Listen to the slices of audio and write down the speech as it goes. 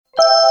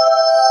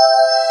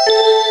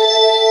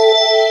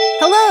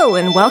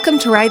Hello, and welcome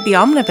to Ride the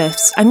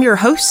Omnibus. I'm your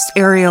host,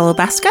 Ariel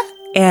Obaska,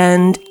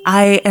 and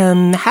I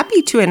am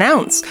happy to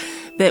announce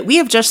that we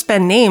have just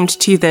been named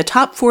to the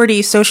top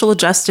 40 social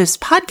justice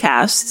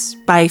podcasts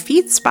by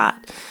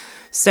FeedSpot.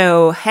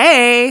 So,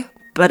 hey,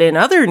 but in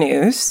other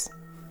news,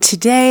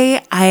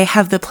 today I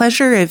have the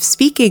pleasure of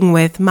speaking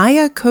with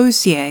Maya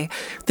Cozier,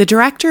 the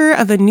director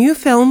of a new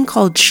film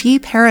called She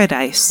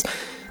Paradise,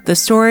 the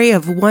story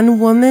of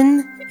one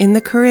woman in the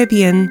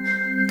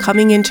Caribbean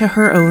coming into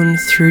her own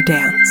through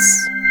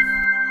dance.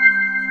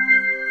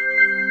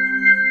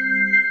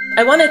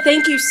 I want to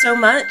thank you so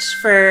much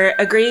for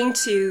agreeing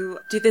to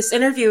do this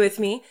interview with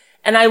me.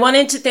 And I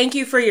wanted to thank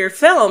you for your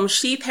film,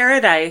 She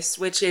Paradise,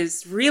 which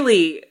is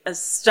really a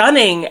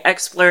stunning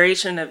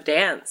exploration of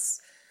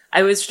dance.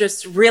 I was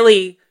just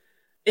really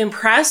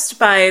impressed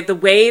by the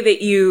way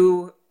that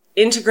you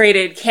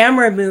integrated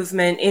camera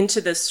movement into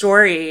the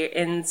story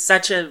in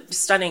such a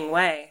stunning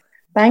way.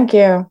 Thank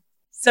you.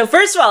 So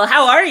first of all,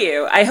 how are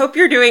you? I hope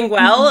you're doing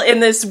well in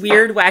this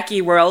weird,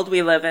 wacky world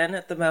we live in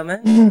at the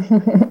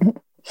moment.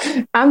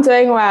 I'm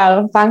doing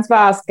well. Thanks for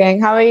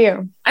asking. How are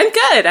you? I'm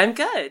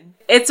good.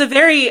 It's a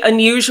very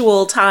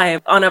unusual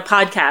time. On a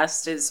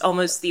podcast is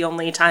almost the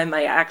only time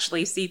I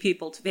actually see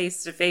people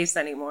face to face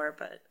anymore,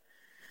 but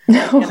you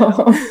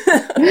know.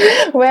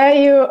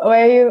 Where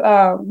are you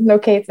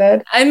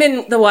located? I'm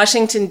in the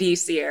Washington,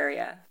 D.C.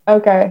 area.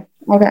 Okay.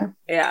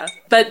 Yeah.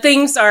 But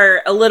things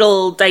are a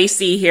little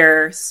dicey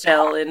here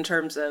still in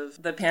terms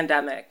of the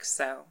pandemic,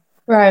 so.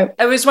 Right.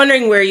 I was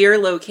wondering where you're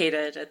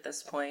located at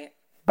this point.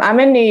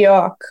 I'm in New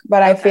York,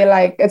 but I feel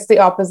like it's the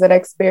opposite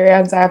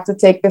experience. I have to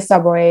take the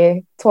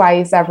subway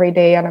twice every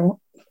day, and I'm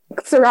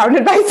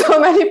surrounded by so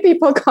many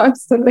people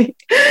constantly.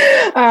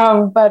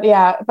 But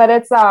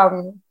it's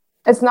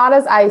not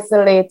as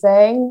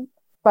isolating,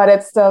 but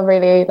it's still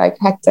really like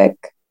hectic.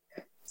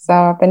 So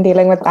I've been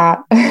dealing with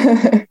that.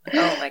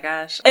 Oh my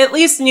gosh. At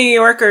least New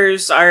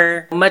Yorkers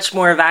are much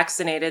more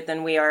vaccinated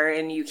than we are,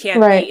 and you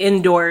can't be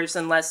indoors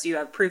unless you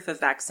have proof of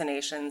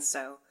vaccination.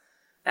 So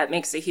that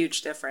makes a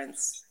huge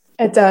difference.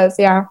 It does,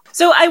 yeah.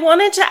 So I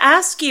wanted to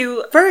ask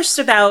you first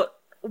about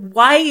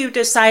why you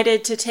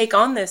decided to take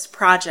on this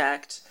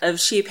project of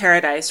She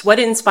Paradise. What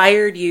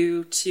inspired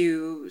you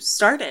to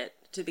start it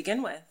to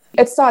begin with?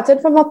 It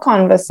started from a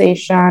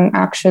conversation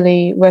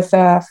actually with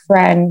a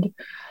friend,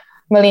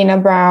 Melina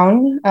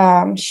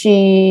Brown.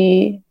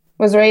 She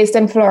was raised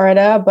in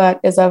Florida, but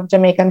is of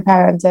Jamaican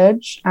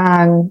parentage,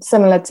 and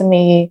similar to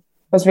me,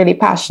 was really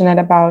passionate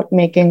about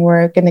making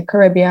work in the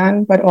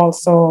Caribbean, but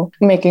also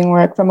making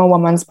work from a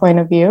woman's point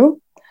of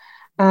view.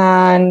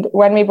 And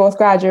when we both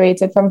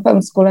graduated from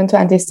film school in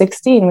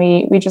 2016,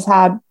 we just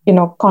had,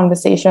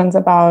 conversations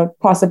about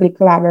possibly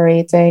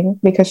collaborating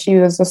because she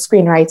was a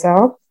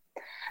screenwriter.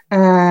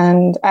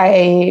 And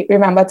I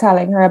remember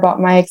telling her about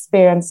my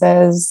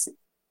experiences,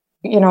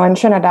 in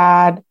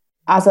Trinidad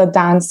as a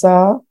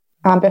dancer.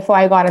 Before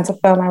I got into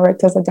film, I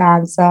worked as a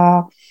dancer.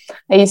 I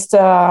used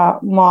to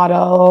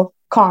model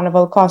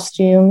carnival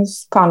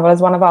costumes. Carnival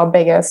is one of our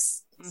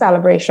biggest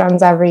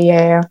celebrations every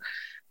year.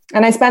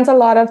 And I spent a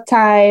lot of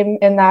time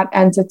in that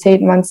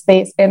entertainment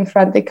space in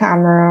front of the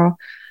camera.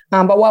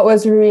 But what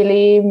was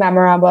really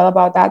memorable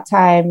about that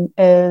time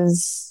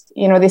is,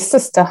 the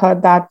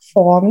sisterhood that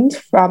formed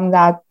from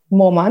that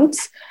moment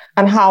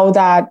and how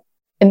that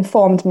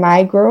informed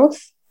my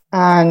growth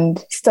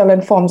and still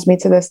informs me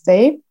to this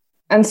day.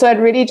 And so it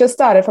really just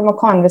started from a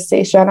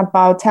conversation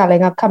about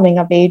telling a coming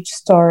of age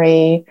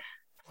story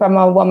from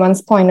a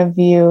woman's point of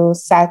view,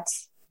 set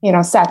in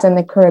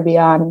the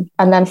Caribbean.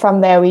 And then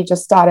from there, we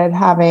just started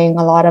having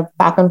a lot of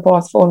back and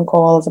forth phone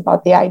calls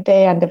about the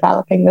idea and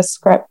developing the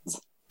script.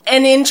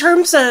 And in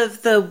terms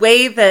of the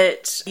way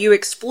that you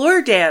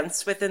explore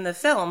dance within the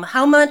film,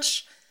 how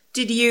much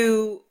did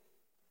you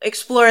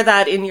explore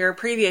that in your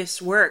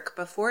previous work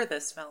before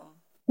this film?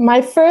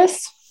 My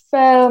first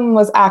film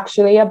was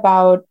actually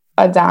about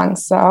a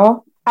dancer.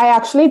 I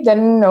actually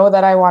didn't know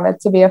that I wanted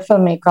to be a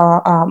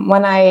filmmaker.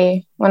 When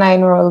I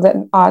enrolled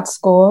in art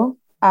school,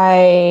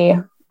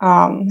 I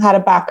had a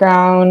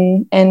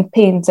background in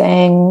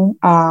painting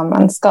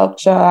and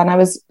sculpture, and I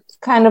was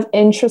kind of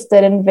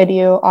interested in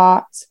video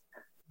art.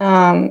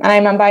 And I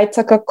remember I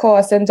took a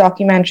course in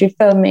documentary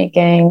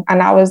filmmaking,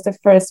 and that was the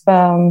first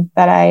film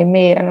that I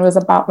made, and it was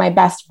about my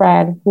best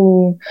friend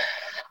who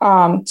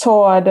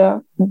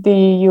toured the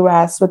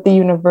US with the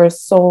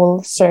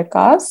Universal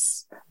Circus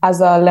as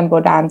a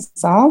limbo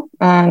dancer.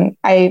 And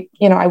I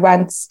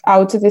went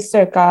out to the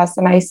circus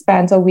and I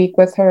spent a week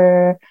with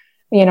her,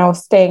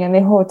 staying in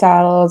the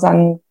hotels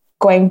and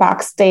going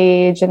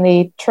backstage in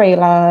the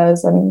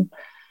trailers and,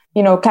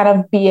 kind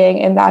of being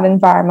in that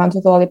environment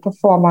with all the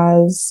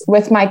performers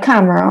with my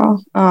camera.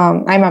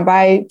 I remember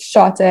I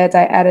shot it,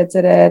 I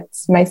edited it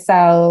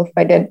myself.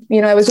 I did,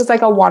 it was just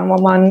like a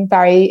one-woman,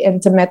 very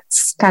intimate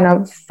kind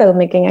of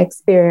filmmaking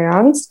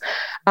experience.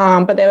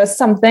 But there was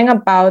something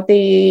about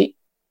the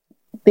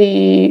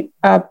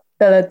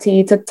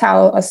ability to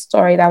tell a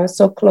story that was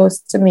so close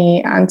to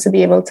me and to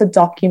be able to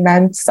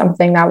document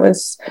something that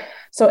was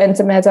so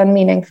intimate and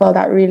meaningful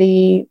that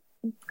really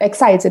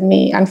excited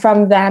me. And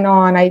from then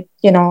on, I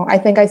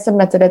think I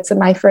submitted it to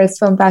my first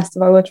film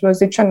festival, which was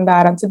the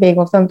Trinidad and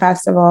Tobago Film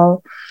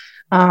Festival.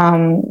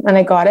 And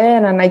I got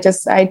in,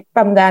 and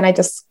from then I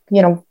just,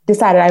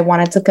 decided I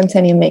wanted to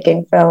continue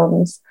making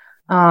films.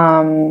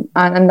 And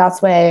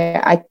that's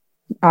where I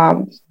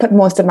put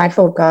most of my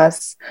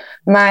focus.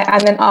 And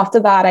then after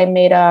that, I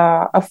made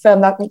a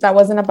film that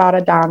wasn't about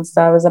a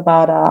dancer. It was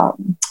about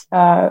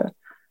a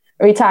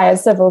retired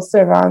civil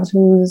servant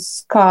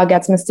whose car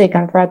gets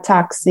mistaken for a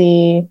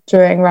taxi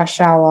during rush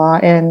hour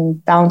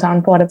in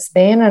downtown Port of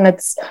Spain. And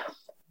it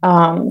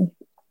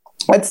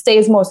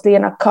stays mostly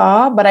in a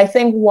car. But I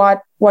think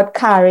what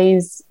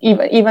carries,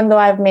 even though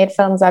I've made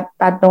films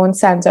that don't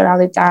center around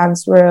the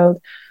dance world,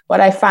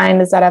 what I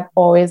find is that I've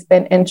always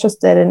been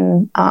interested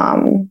in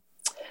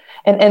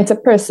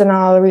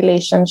interpersonal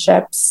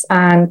relationships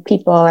and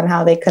people and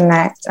how they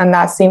connect. And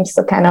that seems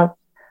to kind of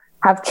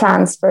have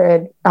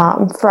transferred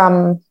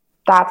from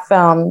that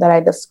film that I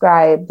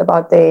described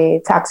about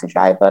the taxi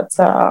driver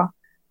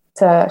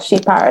to She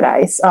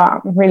Paradise.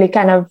 Really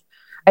kind of,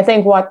 I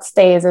think what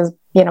stays is,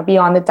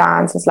 beyond the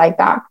dance is like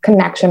that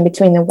connection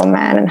between the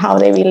women and how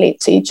they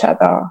relate to each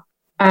other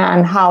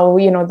and how,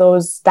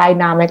 those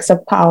dynamics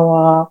of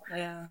power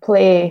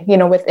play,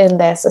 within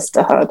their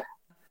sisterhood.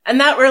 And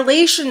that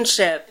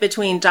relationship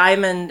between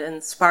Diamond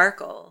and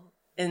Sparkle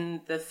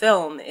in the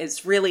film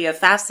is really a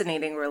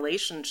fascinating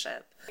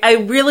relationship. I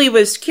really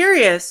was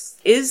curious,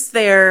 is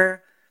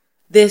there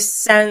this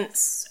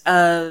sense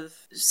of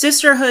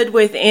sisterhood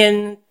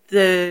within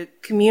the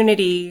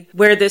community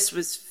where this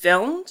was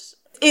filmed?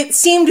 It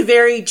seemed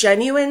very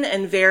genuine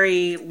and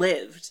very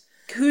lived.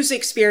 Whose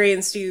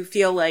experience do you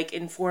feel like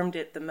informed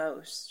it the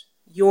most?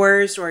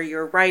 Yours or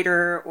your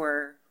writer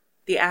or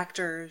the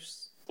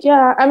actors?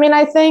 Yeah, I mean,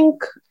 I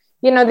think,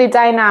 the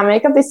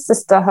dynamic of the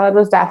sisterhood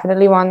was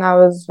definitely one that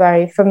was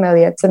very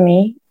familiar to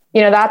me.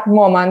 That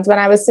moment when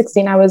I was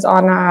 16, I was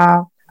on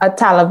a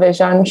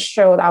television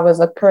show that was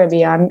a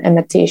Caribbean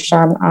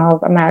imitation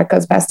of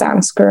America's Best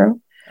Dance Crew.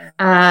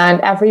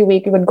 And every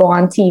week it would go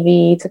on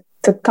TV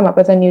to come up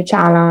with a new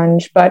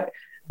challenge. But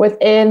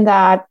within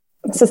that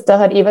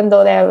sisterhood, even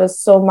though there was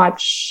so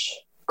much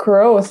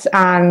growth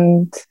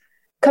and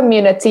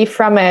community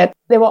from it,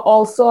 there were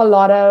also a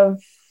lot of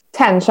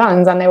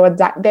tensions, and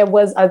there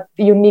was a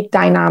unique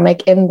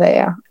dynamic in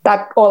there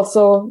that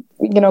also,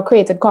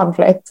 created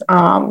conflict.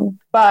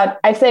 But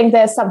I think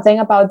there's something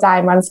about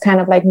Diamond's kind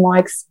of like more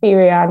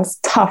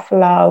experienced, tough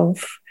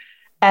love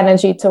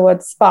energy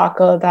towards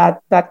Sparkle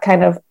that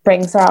kind of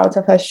brings her out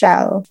of her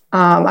shell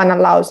and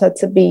allows her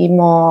to be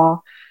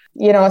more,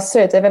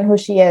 assertive in who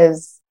she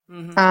is.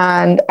 Mm-hmm.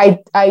 And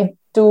I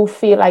do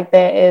feel like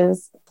there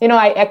is,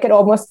 I could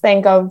almost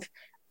think of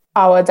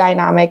our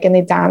dynamic in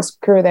the dance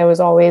crew. There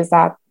was always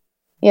that,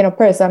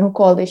 person who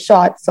called the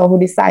shots or who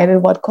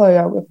decided what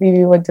choreography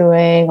we were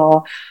doing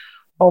or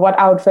what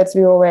outfits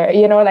we were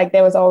wearing. Like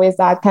there was always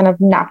that kind of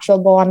natural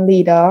born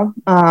leader.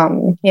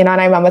 And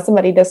I remember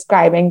somebody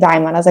describing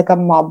Diamond as like a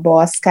mob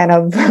boss kind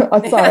of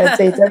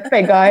authoritative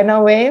figure in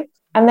a way.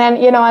 And then,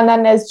 and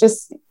then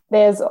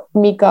there's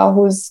Mika,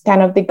 who's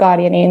kind of the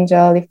guardian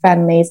angel, the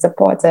friendly,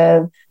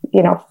 supportive,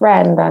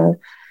 friend. And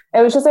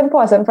it was just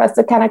important for us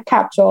to kind of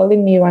capture all the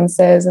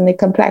nuances and the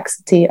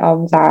complexity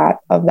of that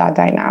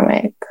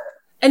dynamic.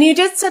 And you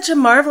did such a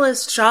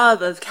marvelous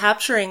job of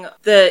capturing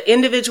the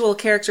individual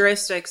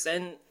characteristics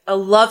in a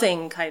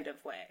loving kind of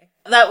way.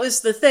 That was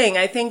the thing.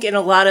 I think in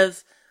a lot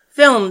of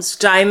films,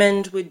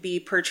 Diamond would be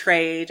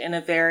portrayed in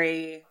a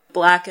very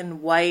black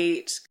and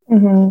white,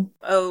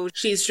 oh,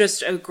 she's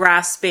just a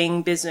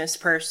grasping business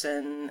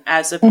person,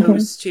 as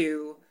opposed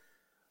to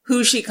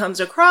who she comes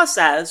across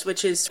as,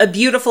 which is a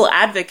beautiful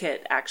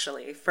advocate,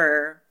 actually,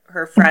 for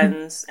her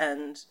friends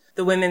and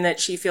the women that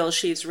she feels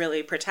she's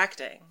really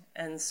protecting.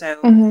 And so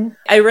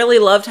I really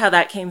loved how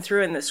that came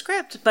through in the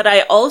script, but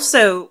I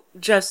also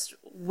just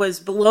was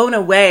blown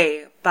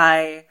away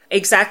by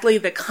exactly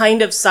the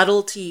kind of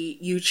subtlety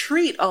you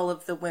treat all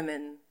of the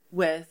women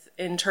with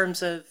in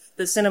terms of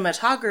the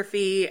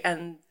cinematography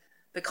and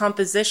the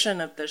composition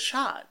of the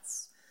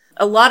shots.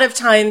 A lot of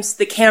times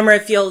the camera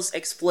feels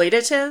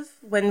exploitative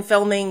when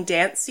filming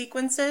dance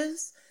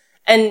sequences,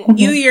 and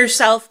you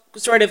yourself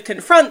sort of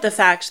confront the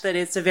fact that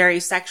it's a very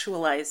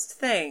sexualized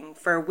thing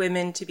for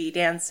women to be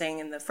dancing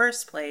in the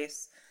first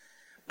place.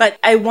 But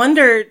I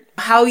wondered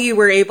how you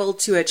were able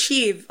to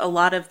achieve a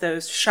lot of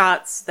those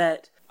shots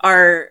that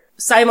are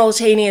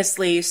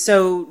simultaneously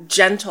so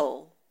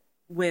gentle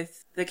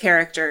with the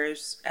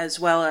characters, as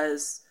well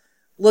as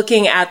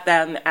looking at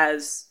them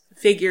as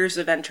figures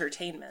of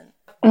entertainment.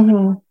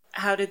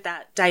 How did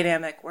that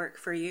dynamic work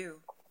for you?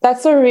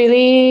 That's a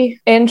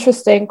really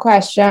interesting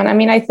question. I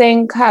mean, I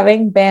think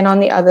having been on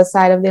the other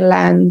side of the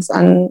lens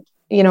and,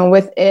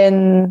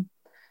 within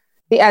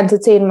the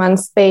entertainment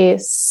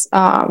space,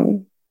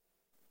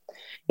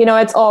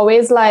 it's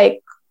always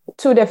like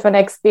two different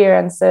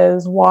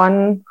experiences.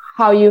 One,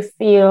 how you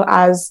feel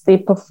as the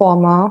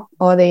performer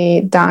or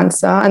the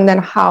dancer, and then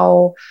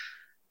how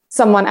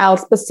someone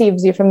else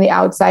perceives you from the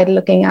outside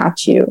looking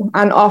at you.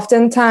 And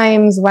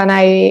oftentimes when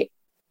I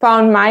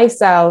found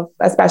myself,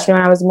 especially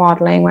when I was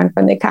modeling, when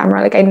from the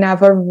camera, like I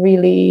never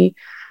really,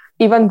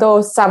 even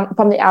though some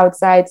from the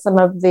outside, some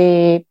of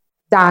the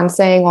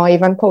dancing or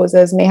even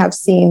poses may have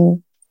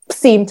seemed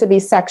to be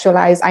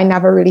sexualized, I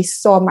never really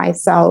saw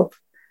myself,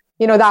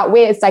 that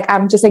way. It's like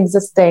I'm just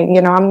existing,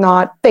 I'm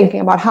not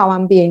thinking about how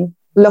I'm being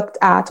looked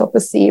at or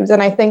perceived.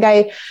 And I think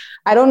I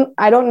don't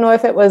know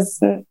if it was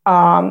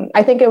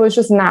I think it was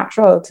just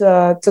natural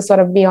to sort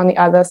of be on the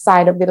other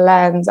side of the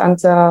lens and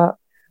to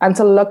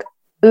look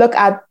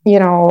at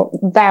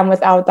them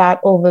without that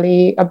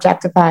overly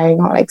objectifying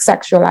or like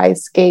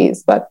sexualized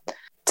gaze, but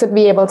to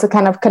be able to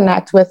kind of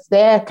connect with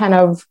their kind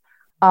of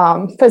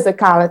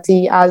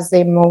physicality as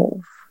they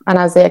move and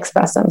as they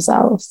express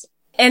themselves.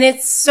 And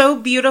it's so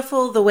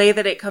beautiful the way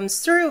that it comes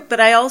through. But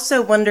I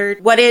also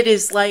wondered what it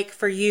is like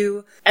for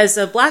you as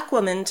a Black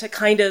woman to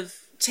kind of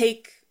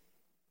take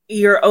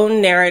your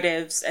own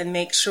narratives and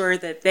make sure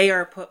that they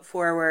are put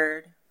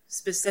forward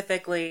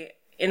specifically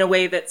in a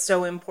way that's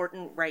so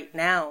important right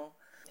now,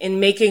 in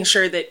making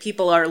sure that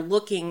people are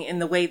looking in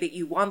the way that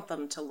you want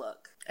them to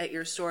look at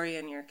your story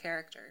and your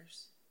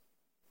characters.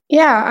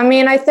 Yeah, I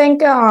mean, I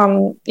think,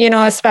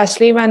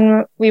 especially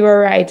when we were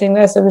writing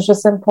this, it was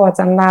just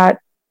important that,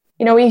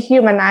 we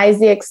humanize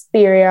the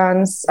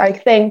experience. I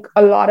think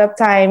a lot of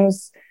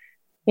times,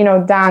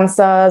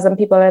 dancers and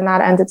people in that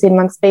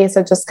entertainment space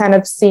are just kind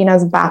of seen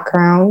as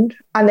background.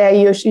 And they're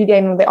usually,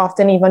 they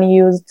often even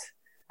used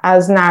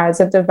as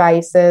narrative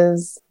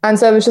devices. And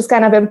so it was just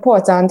kind of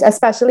important,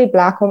 especially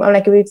Black women.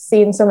 Like we've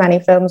seen so many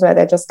films where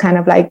they're just kind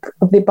of like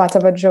the butt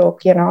of a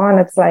joke, and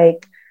it's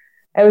like,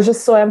 it was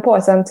just so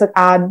important to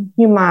add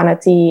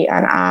humanity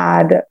and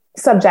add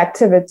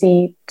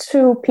subjectivity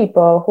to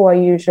people who are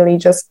usually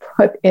just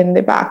put in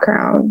the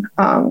background.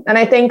 And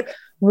I think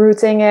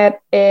rooting it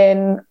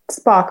in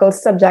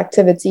Sparkle's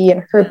subjectivity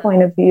and her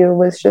point of view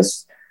was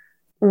just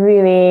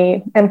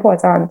really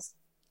important.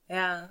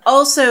 Yeah.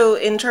 Also,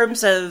 in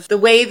terms of the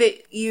way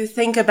that you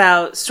think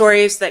about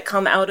stories that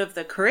come out of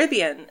the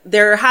Caribbean,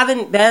 there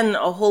haven't been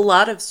a whole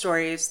lot of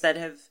stories that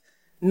have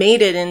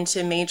made it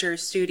into major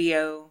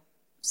studio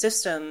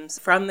systems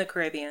from the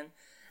Caribbean.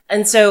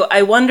 And so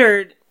I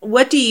wondered,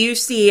 what do you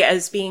see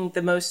as being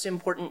the most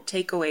important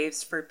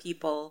takeaways for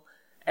people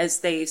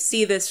as they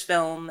see this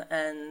film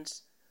and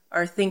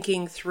are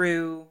thinking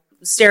through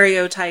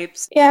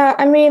stereotypes? Yeah,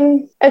 I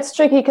mean, it's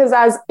tricky because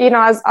as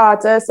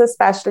artists,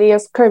 especially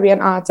as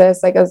Caribbean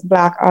artists, like as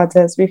Black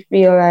artists, we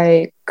feel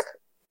like,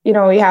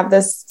 we have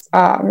this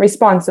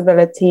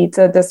responsibility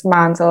to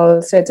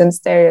dismantle certain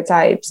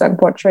stereotypes and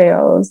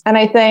portrayals. And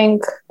I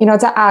think,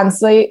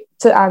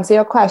 to answer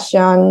your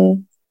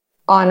question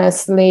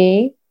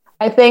honestly,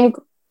 I think,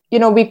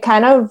 we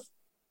kind of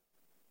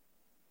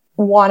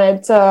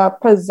wanted to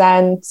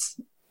present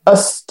a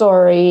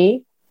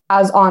story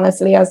as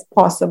honestly as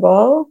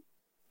possible.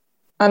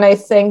 And I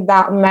think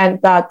that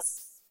meant that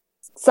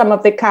some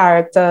of the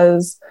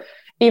characters,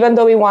 even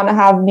though we want to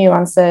have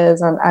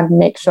nuances and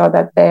make sure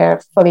that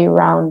they're fully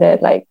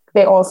rounded, like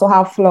they also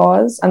have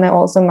flaws and they're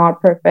also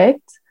not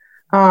perfect.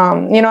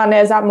 And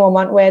there's that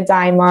moment where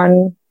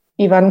Diamond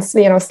even,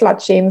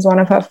 slut shames one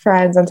of her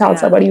friends and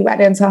tells her, but he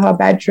went into her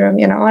bedroom,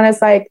 and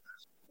it's like,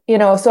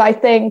 so I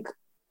think,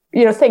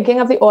 thinking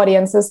of the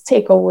audience's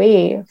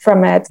takeaway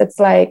from it, it's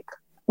like,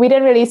 we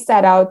didn't really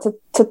set out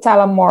to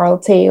tell a moral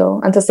tale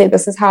and to say,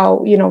 this is how,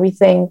 we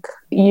think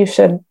you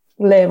should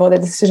live or the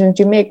decisions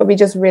you make, but we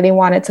just really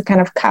wanted to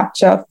kind of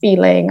capture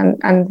feeling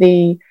and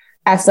the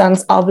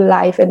essence of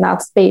life in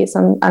that space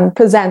and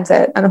present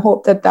it and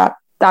hope that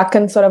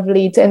can sort of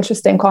lead to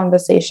interesting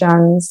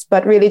conversations,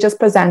 but really just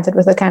present it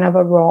with a kind of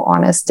a raw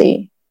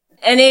honesty.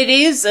 And it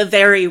is a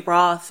very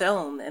raw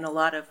film in a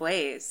lot of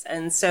ways.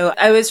 And so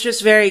I was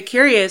just very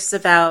curious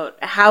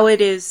about how it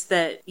is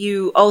that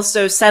you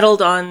also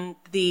settled on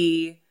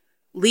the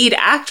lead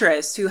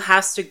actress who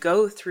has to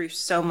go through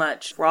so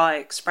much raw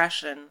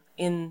expression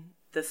in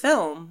the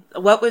film.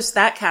 What was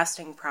that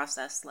casting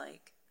process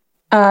like?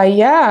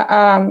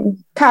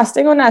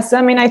 Casting Onessa,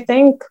 I mean, I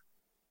think,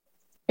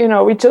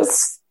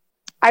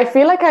 I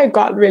feel like I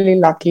got really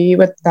lucky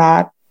with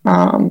that,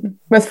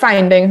 with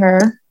finding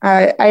her.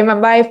 I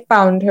remember I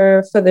found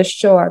her for this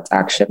short,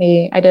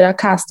 actually. I did a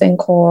casting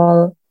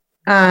call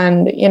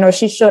and,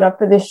 she showed up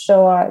for this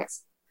short,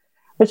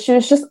 but she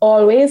was just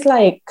always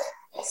like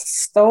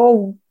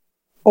so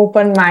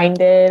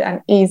open-minded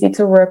and easy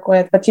to work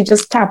with, but she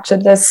just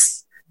captured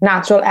this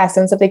natural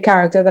essence of the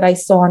character that I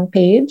saw on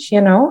page,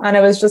 and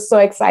it was just so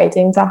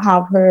exciting to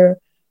have her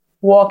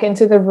walk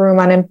into the room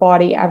and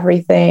embody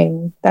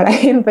everything that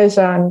I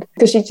envisioned,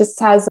 because she just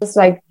has this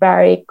like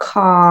very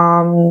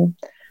calm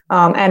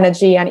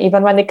energy. And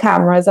even when the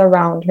camera is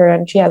around her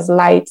and she has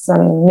lights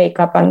and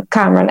makeup and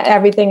camera and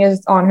everything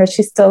is on her,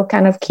 she still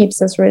kind of keeps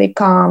this really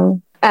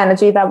calm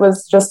energy that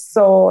was just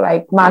so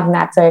like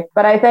magnetic.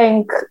 But I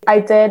think I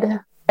did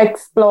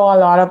explore a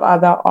lot of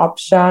other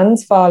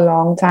options for a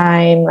long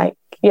time. Like,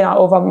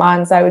 over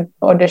months I would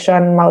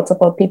audition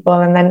multiple people,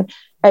 and then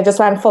I just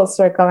went full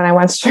circle and I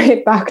went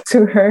straight back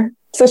to her.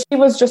 So she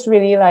was just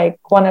really like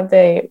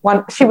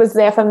she was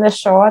there from the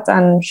short,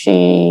 and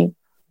she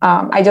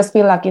I just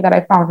feel lucky that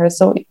I found her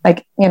so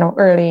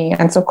early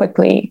and so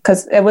quickly,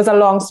 because it was a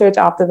long search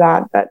after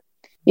that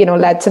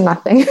led to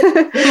nothing.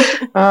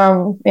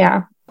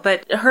 Yeah.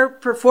 But her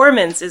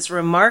performance is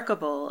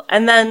remarkable.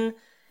 And then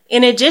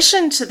in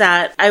addition to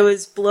that, I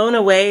was blown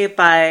away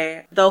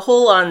by the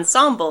whole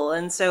ensemble.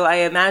 And so I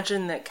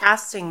imagine that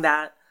casting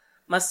that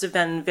must have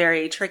been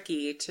very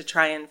tricky to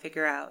try and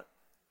figure out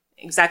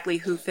exactly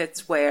who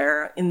fits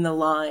where in the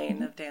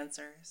line of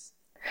dancers.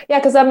 Yeah,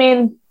 because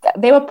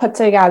they were put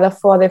together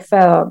for the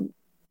film.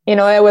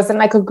 It wasn't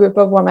like a group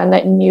of women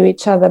that knew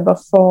each other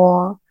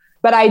before.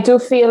 But I do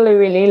feel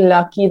really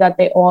lucky that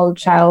they all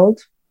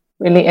gelled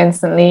really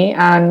instantly.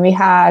 And we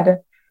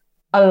had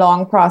a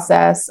long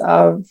process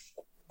of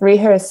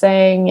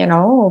rehearsing,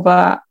 over,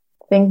 I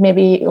think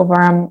maybe over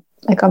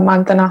a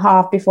month and a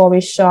half before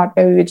we shot,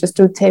 where we would just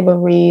do table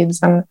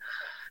reads and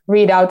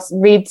read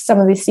some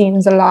of the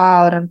scenes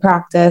aloud and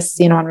practice,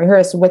 and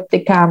rehearse with the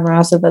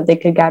camera so that they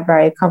could get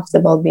very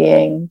comfortable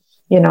being,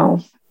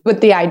 with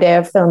the idea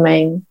of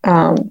filming.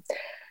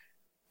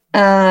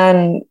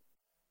 And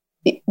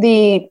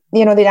the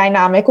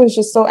dynamic was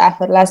just so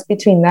effortless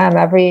between them.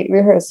 Every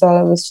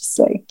rehearsal, it was just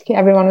like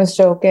everyone was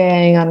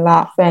joking and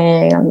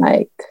laughing and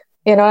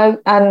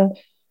and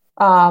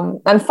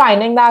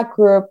finding that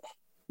group.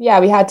 Yeah,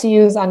 we had to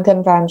use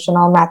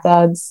unconventional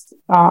methods.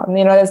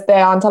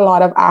 There aren't a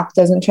lot of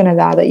actors in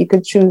Trinidad that you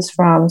could choose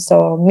from.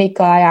 So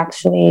Mika, I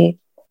actually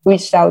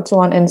reached out to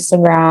on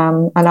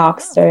Instagram and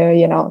asked her, do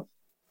you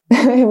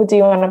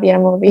want to be in a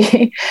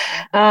movie?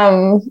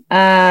 And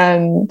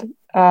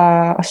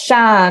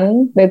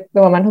Shan, the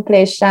woman who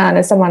plays Shan,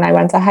 is someone I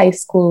went to high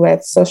school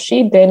with. So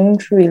she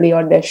didn't really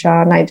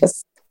audition.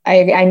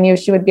 I knew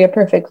she would be a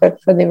perfect fit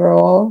for the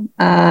role.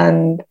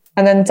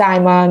 And then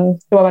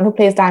Diamond, the woman who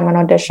plays Diamond,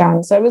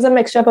 auditioned. So it was a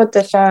mixture of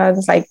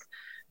auditions,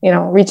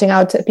 reaching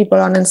out to people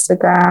on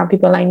Instagram,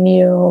 people I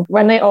knew.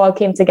 When they all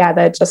came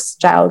together, it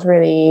just gelled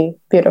really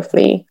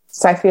beautifully.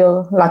 So I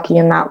feel lucky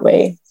in that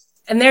way.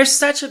 And there's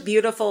such a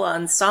beautiful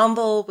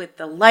ensemble with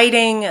the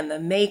lighting and the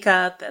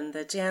makeup and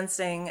the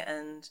dancing.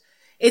 And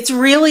it's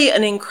really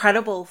an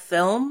incredible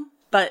film,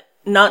 but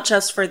not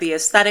just for the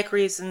aesthetic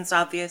reasons,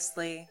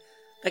 obviously,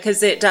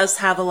 because it does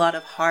have a lot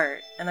of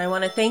heart. And I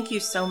want to thank you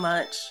so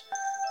much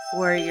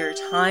for your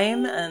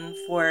time and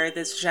for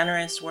this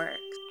generous work.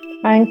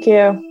 Thank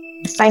you.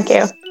 Thank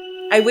you.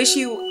 I wish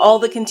you all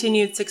the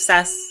continued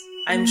success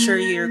I'm sure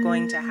you're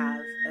going to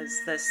have as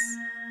this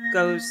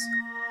goes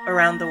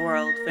around the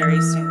world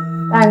very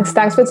soon.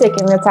 Thanks for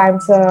taking the time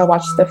to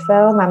watch the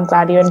film. I'm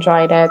glad you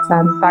enjoyed it,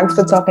 and thanks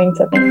for talking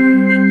to me. Thank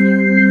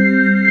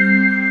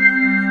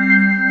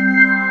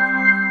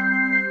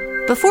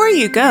you. Before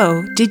you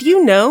go, did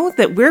you know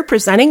that we're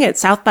presenting at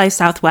South by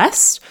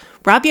Southwest?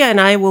 Rabia and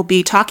I will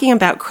be talking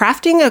about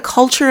crafting a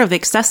culture of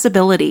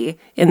accessibility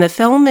in the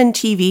film and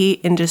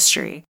TV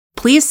industry.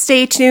 Please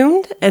stay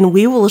tuned, and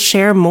we will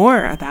share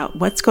more about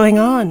what's going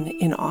on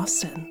in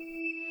Austin.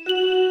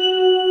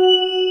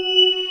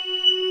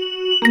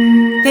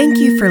 Thank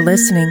you for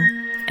listening,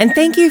 and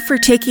thank you for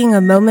taking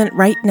a moment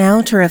right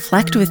now to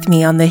reflect with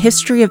me on the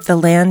history of the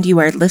land you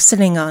are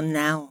listening on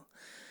now.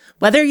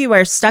 Whether you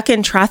are stuck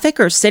in traffic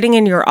or sitting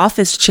in your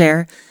office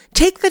chair,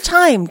 take the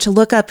time to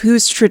look up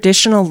whose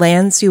traditional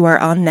lands you are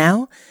on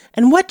now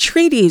and what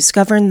treaties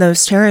govern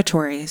those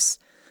territories.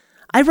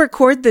 I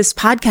record this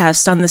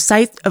podcast on the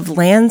site of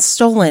land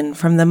stolen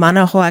from the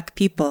Manahoac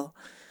people.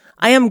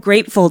 I am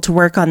grateful to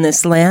work on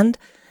this land,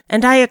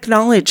 and I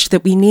acknowledge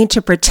that we need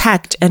to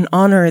protect and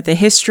honor the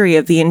history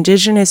of the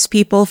indigenous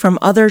people from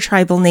other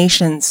tribal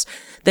nations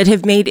that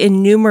have made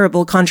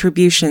innumerable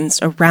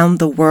contributions around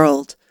the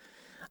world.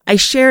 I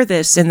share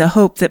this in the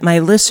hope that my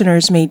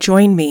listeners may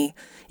join me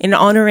in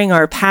honoring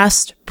our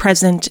past,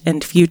 present,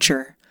 and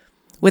future.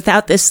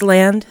 Without this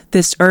land,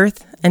 this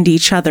earth, and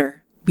each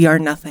other, we are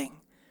nothing.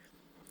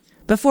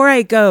 Before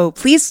I go,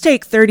 please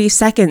take 30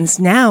 seconds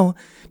now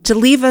to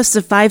leave us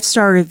a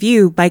 5-star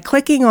review by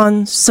clicking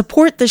on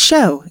Support the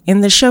Show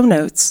in the show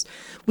notes.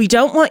 We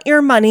don't want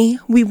your money,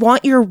 we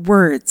want your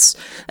words.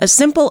 A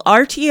simple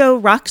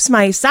RTO rocks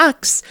my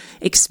socks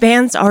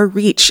expands our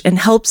reach and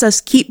helps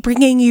us keep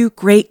bringing you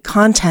great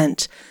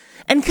content.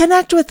 And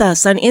connect with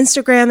us on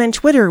Instagram and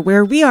Twitter,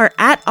 where we are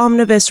at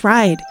Omnibus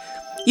Ride.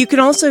 You can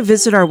also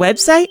visit our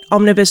website,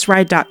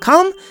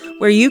 omnibusride.com,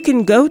 where you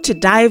can go to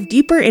dive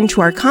deeper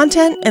into our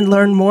content and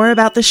learn more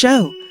about the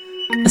show.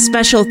 A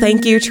special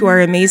thank you to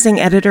our amazing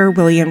editor,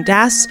 William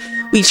Dass.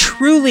 We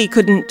truly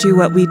couldn't do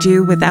what we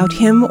do without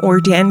him or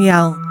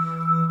Danielle.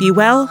 Be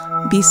well,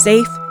 be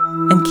safe,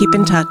 and keep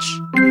in touch.